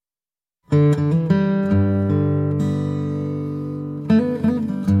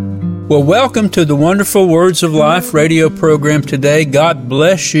Well, welcome to the Wonderful Words of Life radio program today. God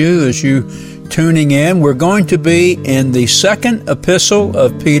bless you as you tuning in. We're going to be in the second epistle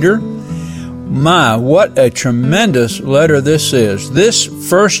of Peter. My, what a tremendous letter this is. This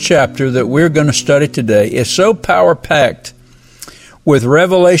first chapter that we're going to study today is so power-packed with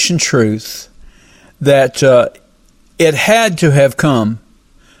revelation truth that it had to have come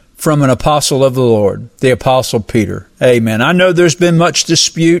from an apostle of the Lord, the Apostle Peter. Amen. I know there's been much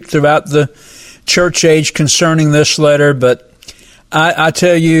dispute throughout the church age concerning this letter, but I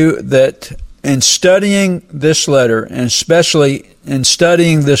tell you that in studying this letter, and especially in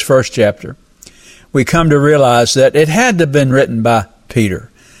studying this first chapter, we come to realize that it had to have been written by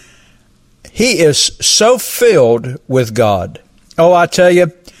Peter. He is so filled with God. Oh, I tell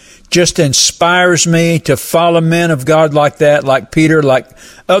you, just inspires me to follow men of God like that, like Peter, like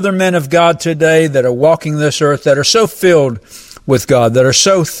other men of God today that are walking this earth, that are so filled with God, that are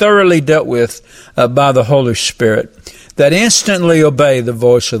so thoroughly dealt with by the Holy Spirit, that instantly obey the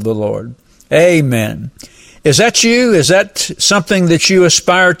voice of the Lord. Amen. Is that you? Is that something that you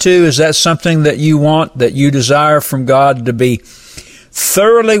aspire to? Is that something that you want, that you desire from God, to be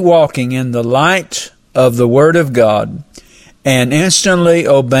thoroughly walking in the light of the Word of God and instantly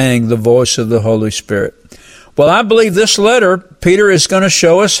obeying the voice of the Holy Spirit? Well, I believe this letter, Peter is going to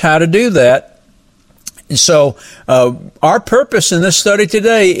show us how to do that. And so our purpose in this study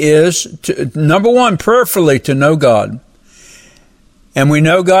today is, to, number one, prayerfully to know God. And we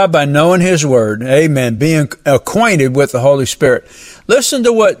know God by knowing His Word. Amen. Being acquainted with the Holy Spirit. Listen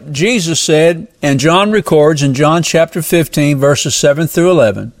to what Jesus said, and John records in John chapter 15, verses 7 through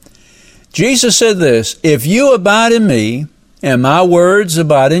 11. Jesus said this, "If you abide in me, and my words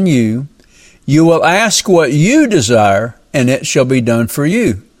abide in you, you will ask what you desire, and it shall be done for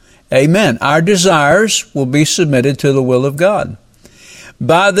you." Amen. Our desires will be submitted to the will of God.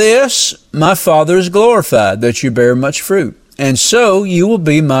 "By this my Father is glorified, that you bear much fruit, and so you will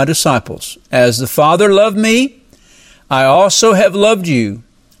be my disciples. As the Father loved me, I also have loved you.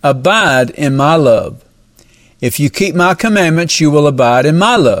 Abide in my love. If you keep my commandments, you will abide in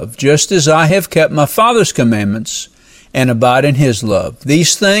my love, just as I have kept my Father's commandments and abide in His love.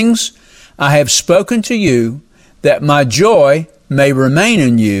 These things I have spoken to you, that my joy may remain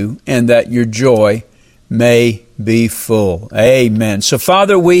in you, and that your joy may be full." Amen. So,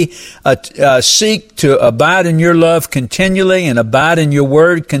 Father, we seek to abide in your love continually and abide in your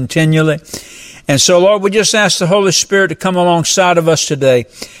word continually. And so, Lord, we just ask the Holy Spirit to come alongside of us today.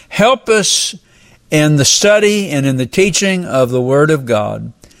 Help us in the study and in the teaching of the Word of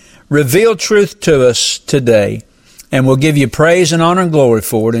God. Reveal truth to us today. And we'll give you praise and honor and glory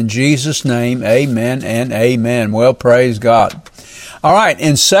for it. In Jesus' name, amen and amen. Well, praise God. All right,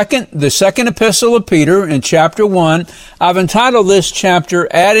 in the second epistle of Peter, in chapter 1, I've entitled this chapter,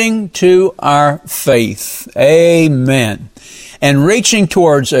 Adding to Our Faith. Amen. And reaching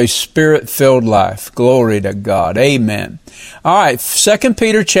towards a Spirit-filled life. Glory to God. Amen. All right, 2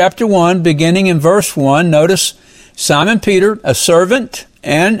 Peter chapter 1, beginning in verse 1, notice Simon Peter, a servant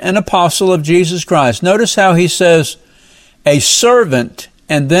and an apostle of Jesus Christ. Notice how he says a servant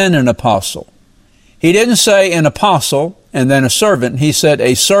and then an apostle. He didn't say an apostle and then a servant. He said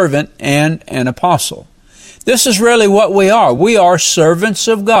a servant and an apostle. This is really what we are. We are servants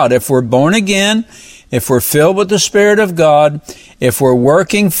of God. If we're born again, if we're filled with the Spirit of God, if we're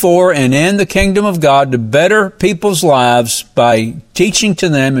working for and in the kingdom of God to better people's lives by teaching to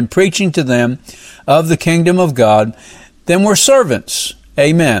them and preaching to them of the kingdom of God, then we're servants.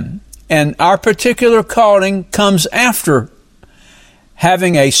 Amen. And our particular calling comes after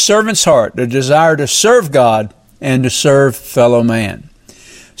having a servant's heart, the desire to serve God and to serve fellow man.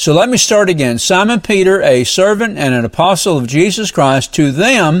 So let me start again. Simon Peter, a servant and an apostle of Jesus Christ, to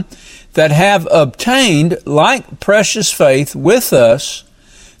them that have obtained like precious faith with us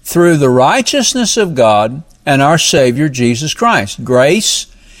through the righteousness of God and our Savior Jesus Christ. Grace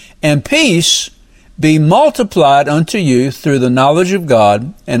and peace be multiplied unto you through the knowledge of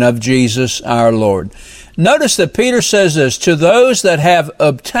God and of Jesus our Lord. Notice that Peter says this, to those that have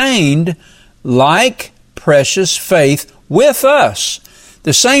obtained like precious faith with us.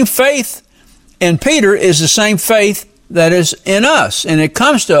 The same faith in Peter is the same faith that is in us, and it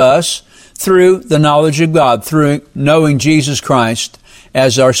comes to us through the knowledge of God, through knowing Jesus Christ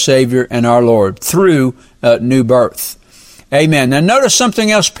as our Savior and our Lord, through new birth. Amen. Now notice something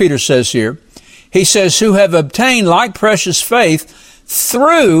else Peter says here. He says, who have obtained like precious faith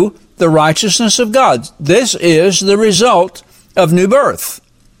through the righteousness of God. This is the result of new birth.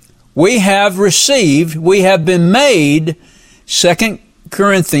 We have been made, 2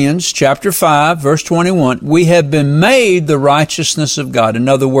 Corinthians chapter 5, verse 21, we have been made the righteousness of God. In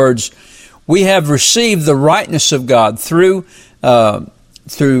other words, we have received the rightness of God through the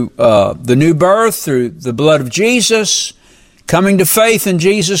new birth, through the blood of Jesus, coming to faith in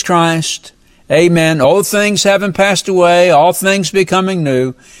Jesus Christ. Amen. Old things having passed away, all things becoming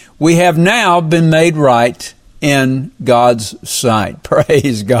new. We have now been made right in God's sight.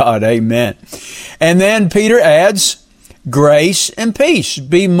 Praise God. Amen. And then Peter adds, grace and peace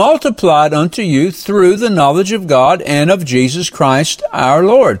be multiplied unto you through the knowledge of God and of Jesus Christ our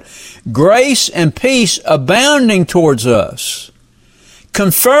Lord. Grace and peace abounding towards us,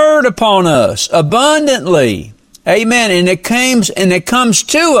 conferred upon us abundantly. Amen. And it comes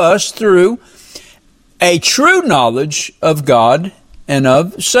to us through a true knowledge of God and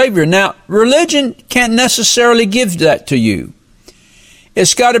of Savior. Now, religion can't necessarily give that to you.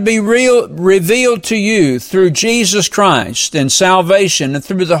 It's got to be revealed to you through Jesus Christ and salvation and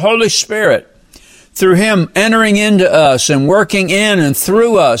through the Holy Spirit, through Him entering into us and working in and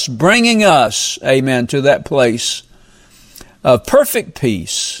through us, bringing us, amen, to that place of perfect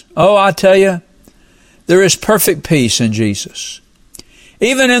peace. Oh, I tell you, there is perfect peace in Jesus.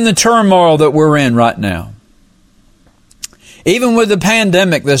 Even in the turmoil that we're in right now, even with the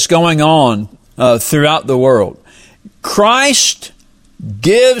pandemic that's going on throughout the world, Christ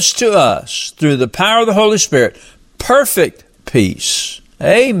gives to us, through the power of the Holy Spirit, perfect peace.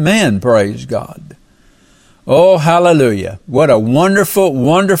 Amen. Praise God. Oh, hallelujah. What a wonderful,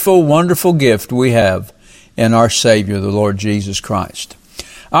 wonderful, wonderful gift we have in our Savior, the Lord Jesus Christ.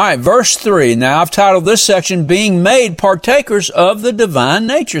 All right, verse 3. Now, I've titled this section, Being Made Partakers of the Divine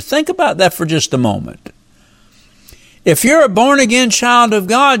Nature. Think about that for just a moment. If you're a born-again child of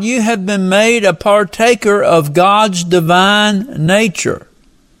God, you have been made a partaker of God's divine nature.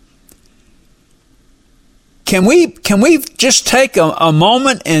 Can we just take a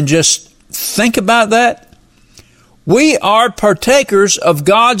moment and just think about that? We are partakers of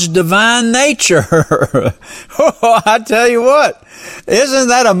God's divine nature. Oh, I tell you what, isn't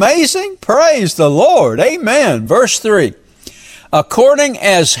that amazing? Praise the Lord. Amen. Verse 3. According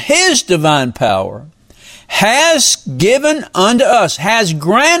as His divine power has given unto us, has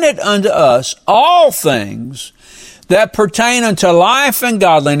granted unto us all things that pertain unto life and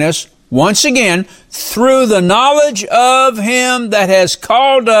godliness, once again, through the knowledge of Him that has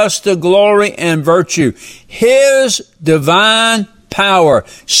called us to glory and virtue. His divine power.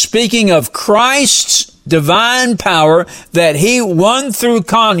 Speaking of Christ's divine power that He won through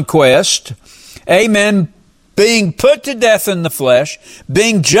conquest, amen, being put to death in the flesh,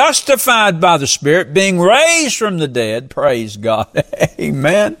 being justified by the Spirit, being raised from the dead, praise God,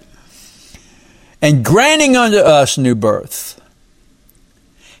 amen, and granting unto us new birth,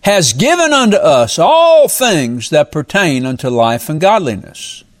 has given unto us all things that pertain unto life and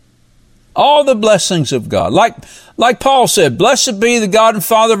godliness. All the blessings of God. Like Paul said, blessed be the God and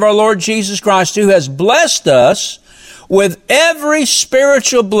Father of our Lord Jesus Christ, who has blessed us with every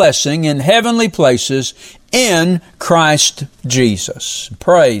spiritual blessing in heavenly places in Christ Jesus.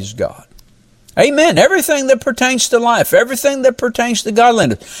 Praise God. Amen. Everything that pertains to life, everything that pertains to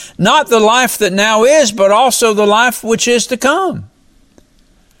godliness. Not the life that now is, but also the life which is to come.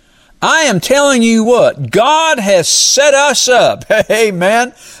 I am telling you what, God has set us up,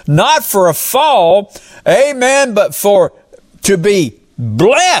 amen, not for a fall, amen, but to be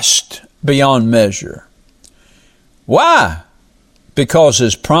blessed beyond measure. Why? Because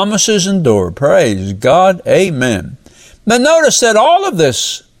His promises endure. Praise God. Amen. But notice that all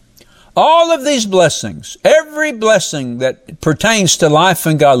of these blessings, every blessing that pertains to life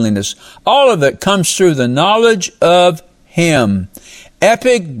and godliness, all of it comes through the knowledge of Him.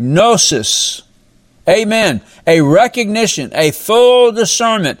 Epignosis. Amen. A recognition, a full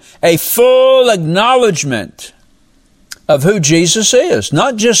discernment, a full acknowledgement of who Jesus is.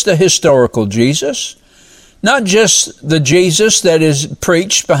 Not just the historical Jesus. Not just the Jesus that is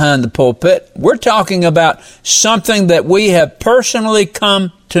preached behind the pulpit. We're talking about something that we have personally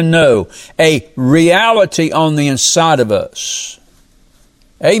come to know. A reality on the inside of us.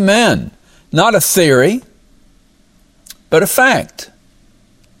 Amen. Not a theory, but a fact.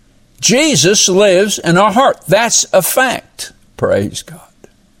 Jesus lives in our heart. That's a fact. Praise God.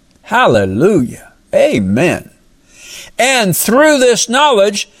 Hallelujah. Amen. And through this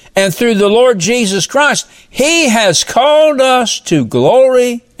knowledge and through the Lord Jesus Christ, He has called us to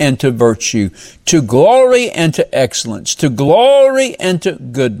glory and to virtue, to glory and to excellence, to glory and to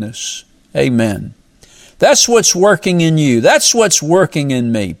goodness. Amen. That's what's working in you. That's what's working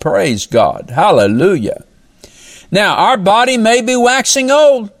in me. Praise God. Hallelujah. Now, our body may be waxing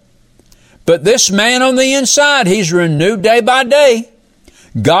old, but this man on the inside, he's renewed day by day.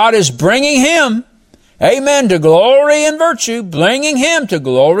 God is bringing him, amen, to glory and virtue, bringing him to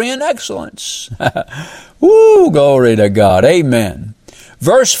glory and excellence. Woo, glory to God. Amen.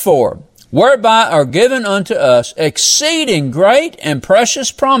 Verse 4, whereby are given unto us exceeding great and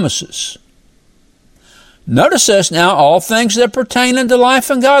precious promises. Notice this now, all things that pertain unto life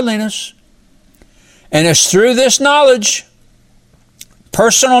and godliness. And it's through this knowledge,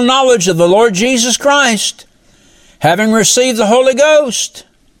 personal knowledge of the Lord Jesus Christ, having received the Holy Ghost.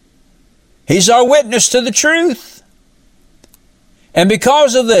 He's our witness to the truth. And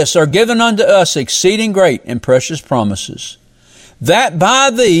because of this are given unto us exceeding great and precious promises, that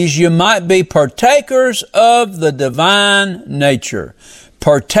by these you might be partakers of the divine nature.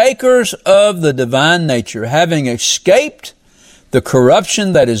 Partakers of the divine nature, having escaped the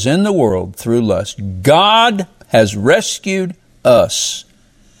corruption that is in the world through lust. God has rescued us.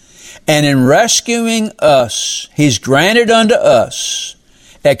 And in rescuing us, He's granted unto us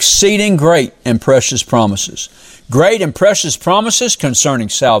exceeding great and precious promises. Great and precious promises concerning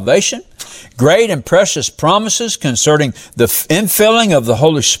salvation. Great and precious promises concerning the infilling of the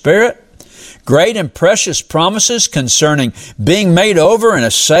Holy Spirit. Great and precious promises concerning being made over in a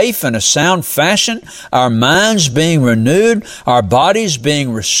safe and a sound fashion, our minds being renewed, our bodies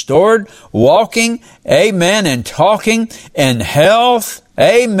being restored, walking, amen, and talking in health,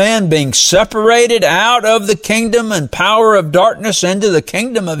 amen, being separated out of the kingdom and power of darkness into the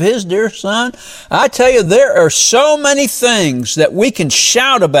kingdom of His dear Son. I tell you, there are so many things that we can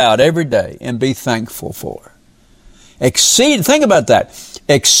shout about every day and be thankful for. Think about that.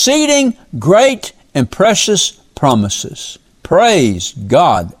 Exceeding great and precious promises. Praise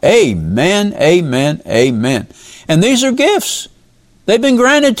God. Amen, amen, amen. And these are gifts. They've been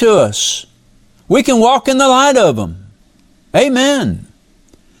granted to us. We can walk in the light of them. Amen.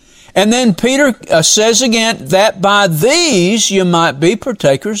 And then Peter says again, that by these you might be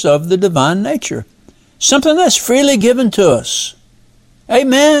partakers of the divine nature. Something that's freely given to us.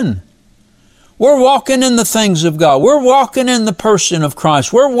 Amen. We're walking in the things of God. We're walking in the person of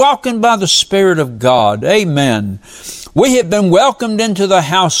Christ. We're walking by the Spirit of God. Amen. We have been welcomed into the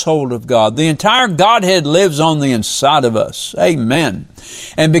household of God. The entire Godhead lives on the inside of us. Amen.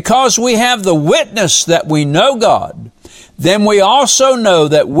 And because we have the witness that we know God, then we also know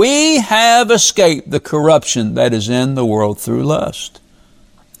that we have escaped the corruption that is in the world through lust.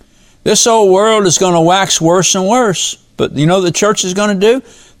 This old world is going to wax worse and worse. But you know what the church is going to do?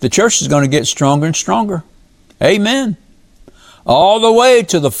 The church is going to get stronger and stronger. Amen. All the way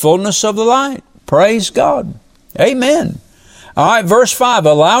to the fullness of the light. Praise God. Amen. All right, verse 5,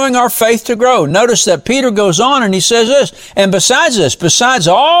 allowing our faith to grow. Notice that Peter goes on and he says this, and besides this, besides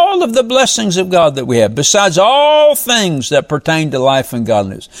all of the blessings of God that we have, besides all things that pertain to life and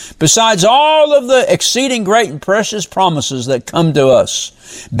godliness, besides all of the exceeding great and precious promises that come to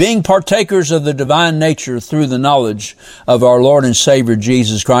us, being partakers of the divine nature through the knowledge of our Lord and Savior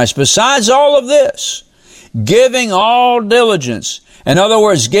Jesus Christ, besides all of this, giving all diligence, in other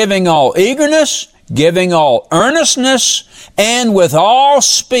words, giving all eagerness, giving all earnestness, and with all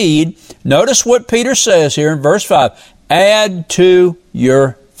speed. Notice what Peter says here in verse 5. Add to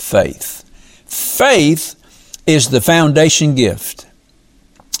your faith. Faith is the foundation gift.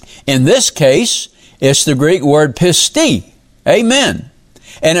 In this case, it's the Greek word pisti. Amen.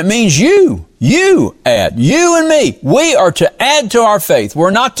 And it means you add. You and me. We are to add to our faith.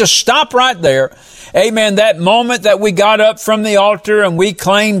 We're not to stop right there. Amen. That moment that we got up from the altar and we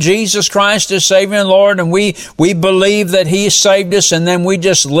claimed Jesus Christ as Savior and Lord, and we believe that He saved us, and then we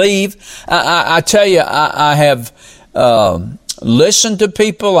just leave. I tell you, I have listened to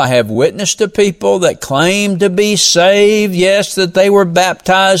people, I have witnessed to people that claim to be saved, yes, that they were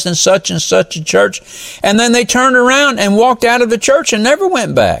baptized in such and such a church, and then they turned around and walked out of the church and never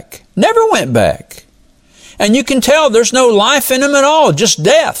went back. Never went back. And you can tell there's no life in them at all, just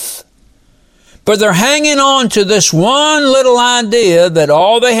death. But they're hanging on to this one little idea that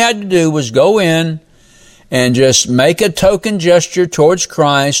all they had to do was go in and just make a token gesture towards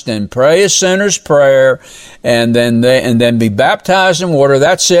Christ and pray a sinner's prayer and then be baptized in water.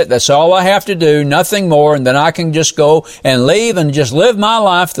 That's it. That's all I have to do. Nothing more. And then I can just go and leave and just live my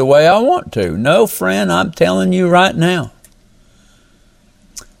life the way I want to. No, friend, I'm telling you right now.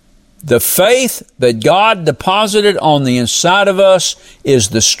 The faith that God deposited on the inside of us is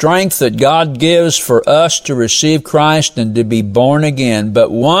the strength that God gives for us to receive Christ and to be born again. But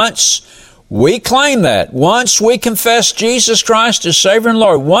once we claim that, once we confess Jesus Christ as Savior and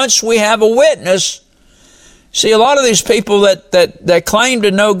Lord, once we have a witness, see, a lot of these people that claim to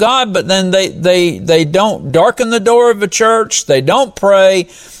know God, but then they don't darken the door of a church, they don't pray,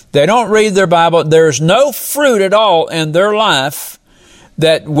 they don't read their Bible, there's no fruit at all in their life.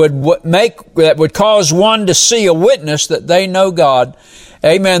 that would cause one to see a witness that they know God.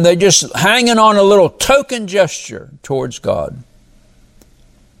 Amen. They're just hanging on a little token gesture towards God.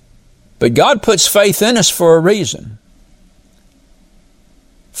 But God puts faith in us for a reason.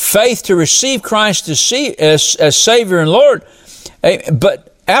 Faith to receive Christ as Savior and Lord.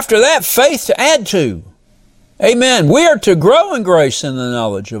 But after that, faith to add to. Amen. We are to grow in grace and the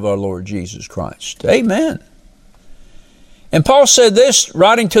knowledge of our Lord Jesus Christ. Amen. And Paul said this,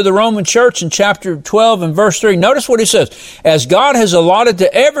 writing to the Roman church in chapter 12 and verse 3. Notice what he says. As God has allotted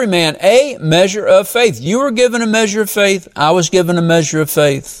to every man a measure of faith. You were given a measure of faith. I was given a measure of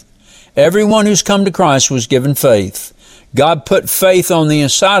faith. Everyone who's come to Christ was given faith. God put faith on the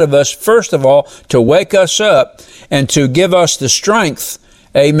inside of us, first of all, to wake us up and to give us the strength,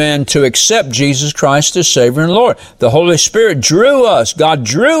 amen, to accept Jesus Christ as Savior and Lord. The Holy Spirit drew us. God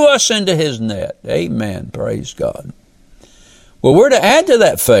drew us into His net. Amen. Praise God. Well, we're to add to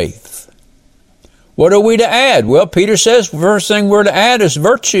that faith. What are we to add? Well, Peter says the first thing we're to add is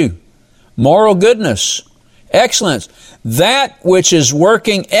virtue, moral goodness, excellence. That which is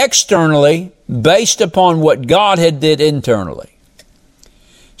working externally based upon what God had did internally.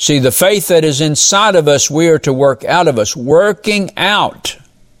 See, the faith that is inside of us, we are to work out of us, working out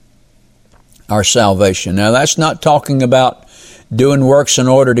our salvation. Now, that's not talking about doing works in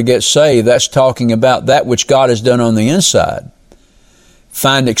order to get saved. That's talking about that which God has done on the inside.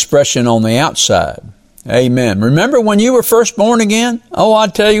 Find expression on the outside. Amen. Remember when you were first born again? Oh, I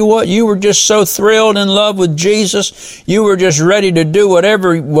tell you what, you were just so thrilled in love with Jesus. You were just ready to do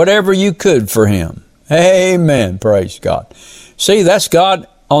whatever you could for Him. Amen. Praise God. See, that's God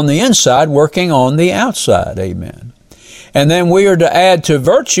on the inside working on the outside. Amen. And then we are to add to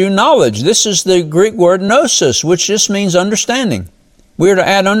virtue knowledge. This is the Greek word gnosis, which just means understanding. We are to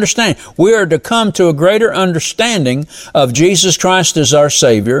add understanding. We are to come to a greater understanding of Jesus Christ as our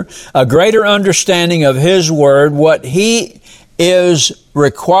Savior, a greater understanding of His Word, what He is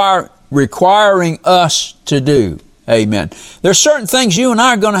requiring us to do. Amen. There are certain things you and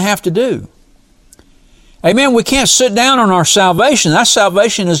I are going to have to do. Amen. We can't sit down on our salvation. That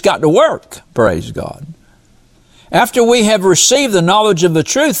salvation has got to work. Praise God. After we have received the knowledge of the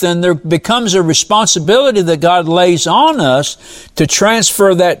truth, then there becomes a responsibility that God lays on us to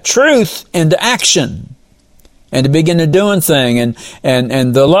transfer that truth into action and to begin to do a thing.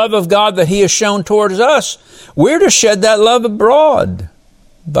 And the love of God that He has shown towards us, we're to shed that love abroad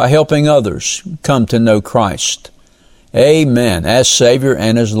by helping others come to know Christ. Amen. As Savior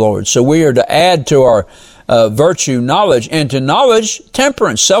and as Lord. So we are to add to our virtue knowledge, and to knowledge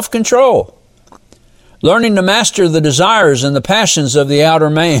temperance, self-control. Learning to master the desires and the passions of the outer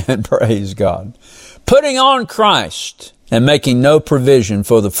man. Praise God. Putting on Christ and making no provision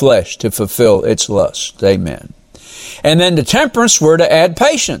for the flesh to fulfill its lust. Amen. And then to temperance, we're to add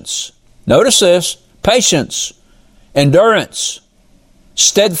patience. Notice this. Patience, endurance,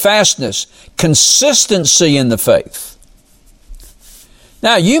 steadfastness, consistency in the faith.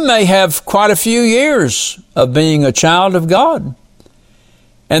 Now, you may have quite a few years of being a child of God.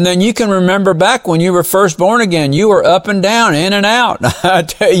 And then you can remember back when you were first born again, you were up and down, in and out. I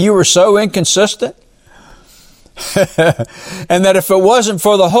tell you, you were so inconsistent. And that if it wasn't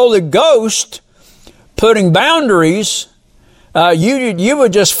for the Holy Ghost putting boundaries, you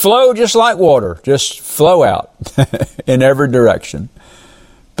would just flow just like water, just flow out in every direction.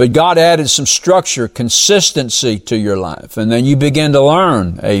 But God added some structure, consistency to your life. And then you begin to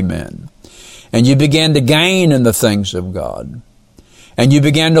learn, amen. And you begin to gain in the things of God. And you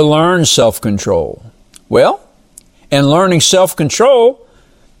begin to learn self-control. Well, in learning self-control,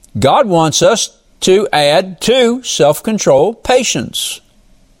 God wants us to add to self-control patience.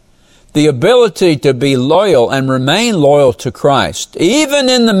 The ability to be loyal and remain loyal to Christ, even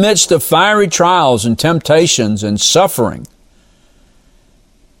in the midst of fiery trials and temptations and suffering.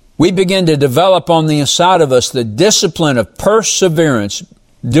 We begin to develop on the inside of us the discipline of perseverance,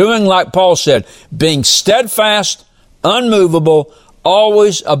 doing like Paul said, being steadfast, unmovable,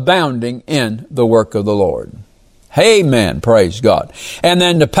 always abounding in the work of the Lord. Amen. Praise God. And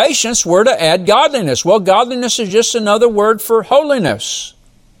then to patience, we're to add godliness. Well, godliness is just another word for holiness.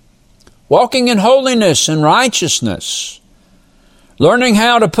 Walking in holiness and righteousness. Learning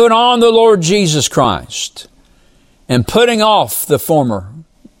how to put on the Lord Jesus Christ. And putting off the former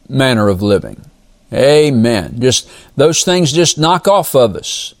manner of living. Amen. Just those things just knock off of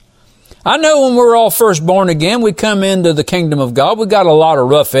us. I know when we're all first born again, we come into the kingdom of God. We got a lot of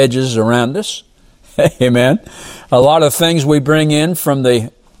rough edges around us. Amen. A lot of things we bring in from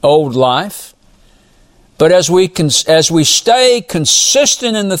the old life. But as we stay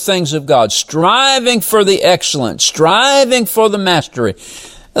consistent in the things of God, striving for the excellence, striving for the mastery,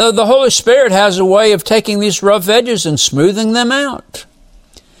 the Holy Spirit has a way of taking these rough edges and smoothing them out.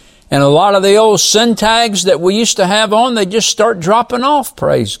 And a lot of the old sin tags that we used to have on, they just start dropping off,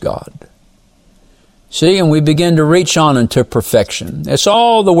 praise God. See, and we begin to reach on into perfection. It's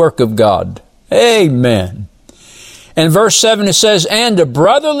all the work of God. Amen. And verse 7 it says, and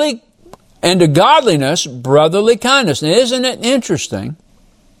to godliness, brotherly kindness. Now, isn't it interesting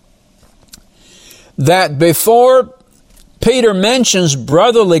that before Peter mentions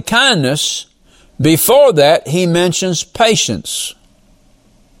brotherly kindness, before that he mentions patience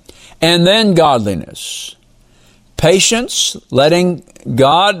and then godliness. Patience, letting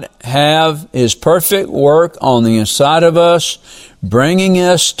God have His perfect work on the inside of us, bringing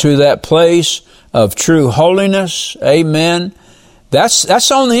us to that place of true holiness. Amen.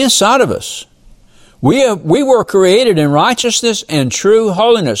 That's on the inside of us. We were created in righteousness and true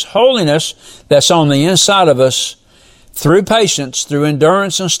holiness. Holiness that's on the inside of us through patience, through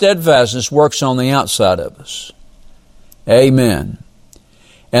endurance and steadfastness works on the outside of us. Amen.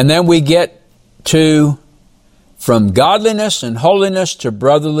 And then we get to from godliness and holiness to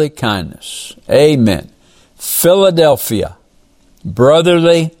brotherly kindness. Amen. Philadelphia,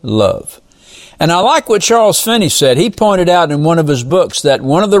 brotherly love. And I like what Charles Finney said. He pointed out in one of his books that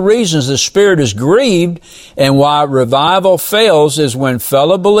one of the reasons the Spirit is grieved and why revival fails is when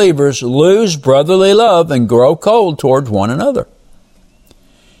fellow believers lose brotherly love and grow cold towards one another.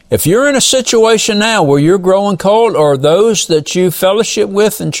 If you're in a situation now where you're growing cold, or those that you fellowship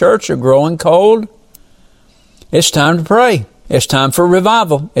with in church are growing cold, it's time to pray. It's time for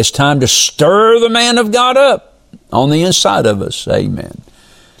revival. It's time to stir the man of God up on the inside of us. Amen.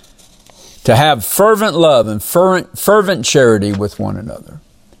 To have fervent love and fervent charity with one another.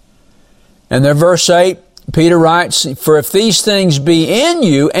 And then verse 8, Peter writes, for if these things be in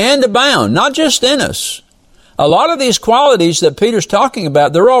you and abound, not just in us. A lot of these qualities that Peter's talking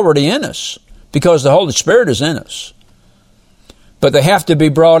about, they're already in us because the Holy Spirit is in us. But they have to be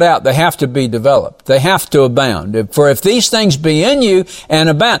brought out. They have to be developed. They have to abound. For if these things be in you and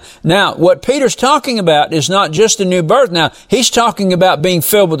abound. Now, what Peter's talking about is not just a new birth. Now, he's talking about being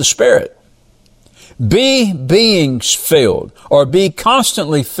filled with the Spirit. Be being filled, or be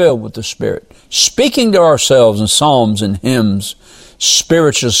constantly filled with the Spirit. Speaking to ourselves in psalms and hymns,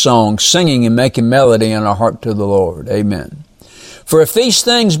 spiritual songs, singing and making melody in our heart to the Lord. Amen. For if these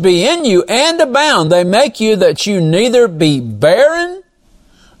things be in you and abound, they make you that you neither be barren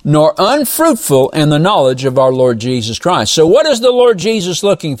nor unfruitful in the knowledge of our Lord Jesus Christ. So what is the Lord Jesus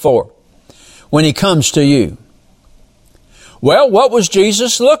looking for when He comes to you? Well, what was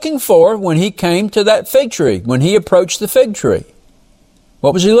Jesus looking for when He came to that fig tree, when He approached the fig tree?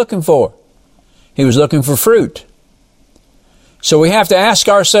 What was He looking for? He was looking for fruit. So we have to ask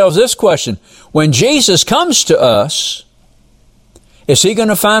ourselves this question. When Jesus comes to us, is He going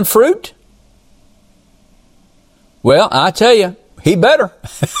to find fruit? Well, I tell you, He better.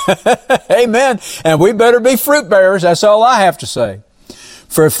 Amen. And we better be fruit bearers. That's all I have to say.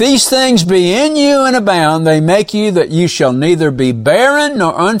 For if these things be in you and abound, they make you that you shall neither be barren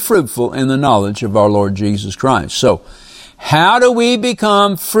nor unfruitful in the knowledge of our Lord Jesus Christ. So, how do we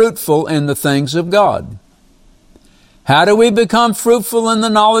become fruitful in the things of God? How do we become fruitful in the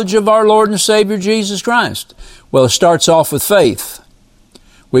knowledge of our Lord and Savior Jesus Christ? Well, it starts off with faith.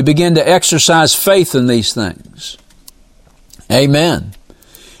 We begin to exercise faith in these things. Amen.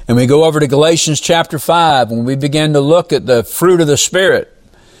 And we go over to Galatians chapter 5 when we begin to look at the fruit of the Spirit.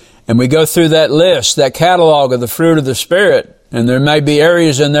 And we go through that list, that catalog of the fruit of the Spirit. And there may be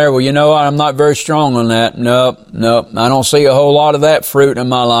areas in there where, you know what, I'm not very strong on that. Nope, I don't see a whole lot of that fruit in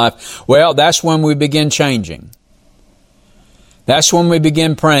my life. Well, that's when we begin changing. That's when we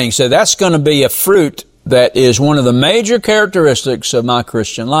begin praying. So that's going to be a fruit that is one of the major characteristics of my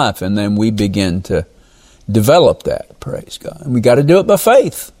Christian life. And then we begin to develop that, praise God. And we got to do it by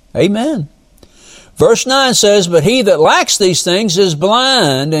faith. Amen. Verse 9 says, but he that lacks these things is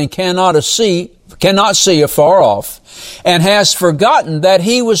blind and cannot see afar off, and has forgotten that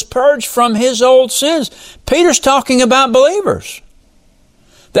he was purged from his old sins. Peter's talking about believers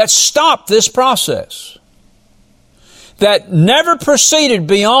that stopped this process, that never proceeded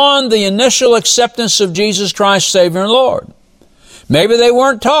beyond the initial acceptance of Jesus Christ, Savior and Lord. Maybe they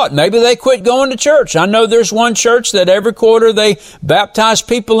weren't taught. Maybe they quit going to church. I know there's one church that every quarter they baptize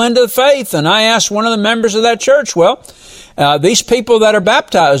people into the faith. And I asked one of the members of that church, well, these people that are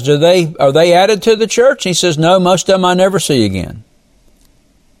baptized, are they added to the church? He says, no, most of them I never see again.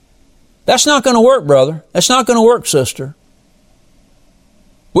 That's not going to work, brother. That's not going to work, sister.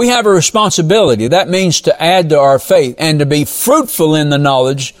 We have a responsibility. That means to add to our faith and to be fruitful in the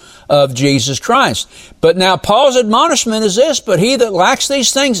knowledge of Jesus Christ. But now Paul's admonishment is this, but he that lacks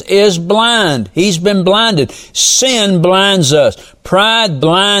these things is blind. He's been blinded. Sin blinds us. Pride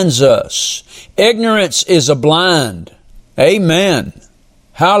blinds us. Ignorance is a blind. Amen.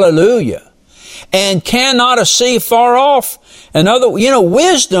 Hallelujah. And cannot see far off.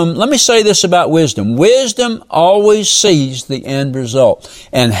 Wisdom, let me say this about wisdom. Wisdom always sees the end result.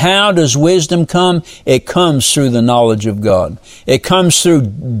 And how does wisdom come? It comes through the knowledge of God. It comes through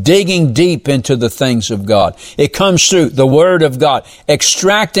digging deep into the things of God. It comes through the Word of God,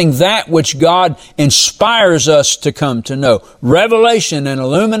 extracting that which God inspires us to come to know. Revelation and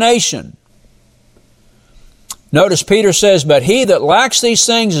illumination. Notice Peter says, but he that lacks these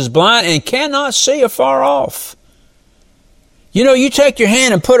things is blind and cannot see afar off. You take your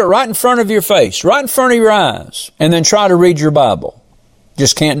hand and put it right in front of your face, right in front of your eyes, and then try to read your Bible.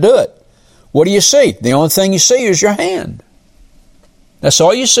 Just can't do it. What do you see? The only thing you see is your hand. That's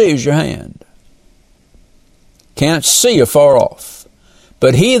all you see is your hand. Can't see afar off.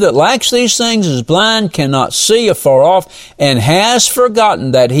 But he that lacks these things is blind, cannot see afar off, and has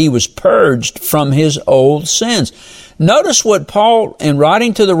forgotten that he was purged from his old sins. Notice what Paul, in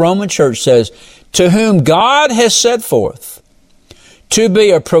writing to the Roman church, says, to whom God has set forth to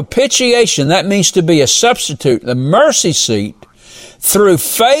be a propitiation, that means to be a substitute, the mercy seat, through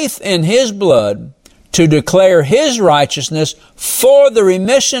faith in his blood, to declare his righteousness for the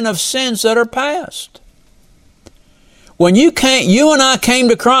remission of sins that are past. When you and I came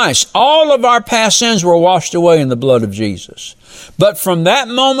to Christ, all of our past sins were washed away in the blood of Jesus. But from that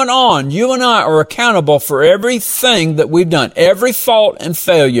moment on, you and I are accountable for everything that we've done, every fault and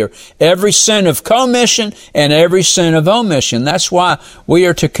failure, every sin of commission and every sin of omission. That's why we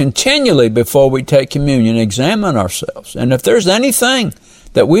are to continually, before we take communion, examine ourselves. And if there's anything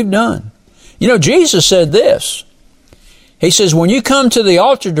that we've done, Jesus said this. He says, when you come to the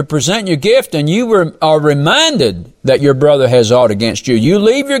altar to present your gift and you are reminded that your brother has aught against you, you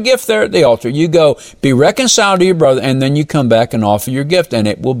leave your gift there at the altar. You go be reconciled to your brother, and then you come back and offer your gift, and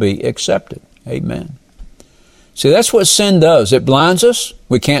it will be accepted. Amen. See, that's what sin does. It blinds us.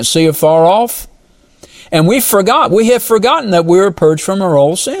 We can't see afar off. And we have forgotten that we were purged from our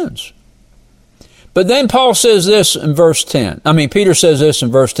old sins. But then Paul says this in verse 10. Peter says this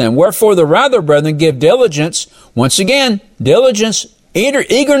in verse 10. Wherefore the rather, brethren, give diligence. Once again, diligence,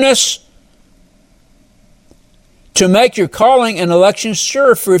 eagerness to make your calling and election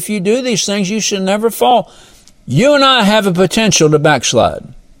sure. For if you do these things, you shall never fall. You and I have a potential to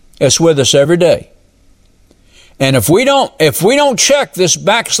backslide. It's with us every day. And if we don't check this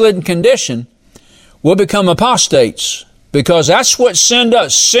backslidden condition, we'll become apostates. Because that's what sin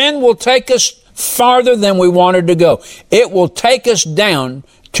does. Sin will take us farther than we wanted to go. It will take us down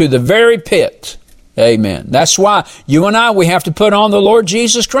to the very pit. Amen. That's why you and I, we have to put on the Lord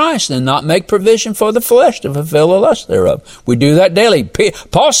Jesus Christ and not make provision for the flesh to fulfill the lust thereof. We do that daily.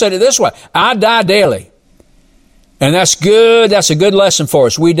 Paul said it this way, I die daily. And that's good. That's a good lesson for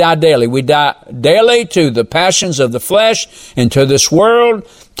us. We die daily. We die daily to the passions of the flesh and to this world,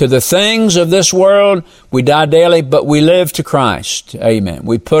 to the things of this world. We die daily, but we live to Christ. Amen.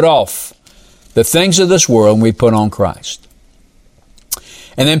 We put off the things of this world, and we put on Christ.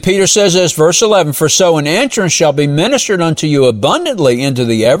 And then Peter says this, verse 11, for so an entrance shall be ministered unto you abundantly into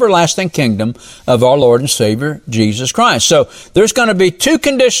the everlasting kingdom of our Lord and Savior, Jesus Christ. So there's going to be two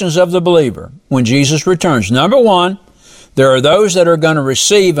conditions of the believer when Jesus returns. Number one, there are those that are going to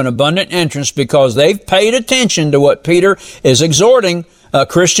receive an abundant entrance because they've paid attention to what Peter is exhorting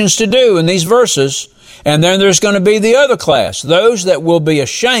Christians to do in these verses. And then there's going to be the other class, those that will be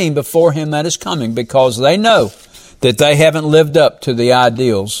ashamed before him that is coming because they know that they haven't lived up to the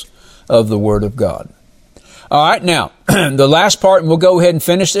ideals of the Word of God. All right, now, the last part, and we'll go ahead and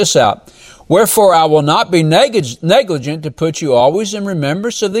finish this out. Wherefore I will not be negligent to put you always in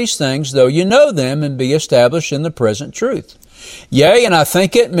remembrance of these things, though you know them and be established in the present truth. Yea, and I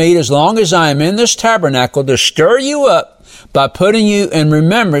think it meet, as long as I am in this tabernacle, to stir you up by putting you in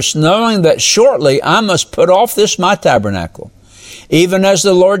remembrance, knowing that shortly I must put off this my tabernacle, even as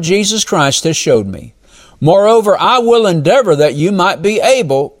the Lord Jesus Christ has showed me. Moreover, I will endeavor that you might be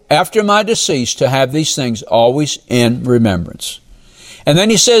able, after my decease, to have these things always in remembrance. And then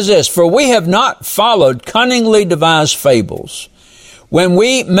he says this, for we have not followed cunningly devised fables, when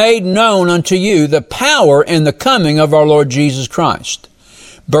we made known unto you the power and the coming of our Lord Jesus Christ,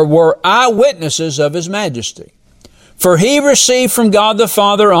 but were eyewitnesses of his majesty. For he received from God the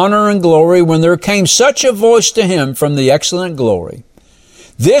Father honor and glory when there came such a voice to him from the excellent glory.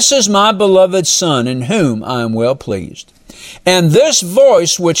 This is my beloved Son, in whom I am well pleased. And this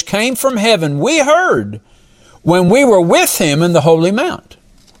voice which came from heaven we heard when we were with him in the holy mount.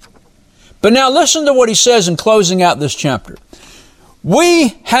 But now listen to what he says in closing out this chapter. We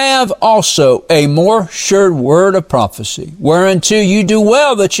have also a more sure word of prophecy, whereunto you do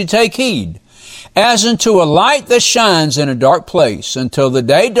well that you take heed, as unto a light that shines in a dark place, until the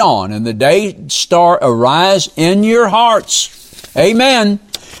day dawn and the day star arise in your hearts. Amen.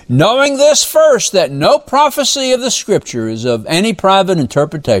 Knowing this first, that no prophecy of the Scripture is of any private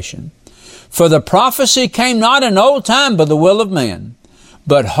interpretation. For the prophecy came not in old time by the will of man,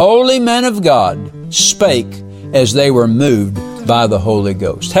 but holy men of God spake as they were moved by the Holy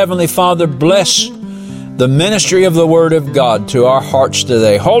Ghost. Heavenly Father, bless the ministry of the Word of God to our hearts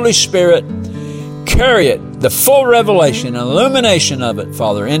today. Holy Spirit, carry it, the full revelation and illumination of it,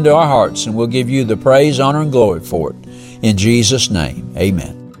 Father, into our hearts, and we'll give you the praise, honor, and glory for it. In Jesus' name,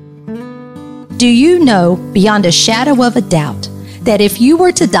 amen. Do you know beyond a shadow of a doubt that if you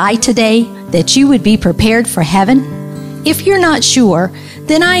were to die today, that you would be prepared for heaven? If you're not sure,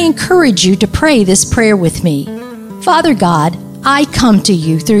 then I encourage you to pray this prayer with me. Father God, I come to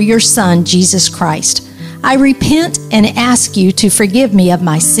you through your Son, Jesus Christ. I repent and ask you to forgive me of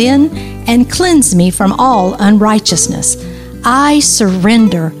my sin and cleanse me from all unrighteousness. I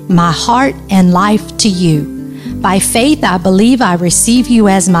surrender my heart and life to you. By faith, I believe I receive you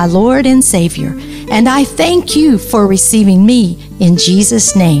as my Lord and Savior, and I thank you for receiving me in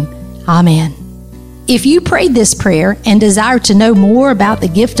Jesus' name. Amen. If you prayed this prayer and desire to know more about the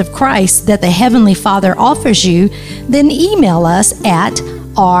gift of Christ that the Heavenly Father offers you, then email us at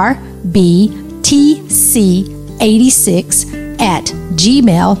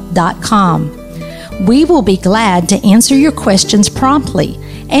rbtc86@gmail.com. We will be glad to answer your questions promptly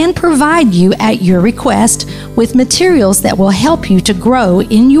and provide you at your request with materials that will help you to grow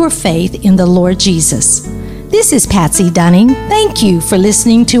in your faith in the Lord Jesus. This is Patsy Dunning. Thank you for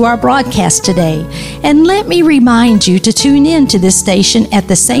listening to our broadcast today. And let me remind you to tune in to this station at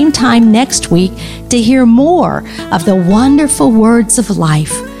the same time next week to hear more of the wonderful words of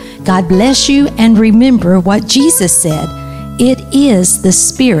life. God bless you, and remember what Jesus said, it is the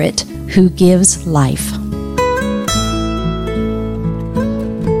Spirit who gives life.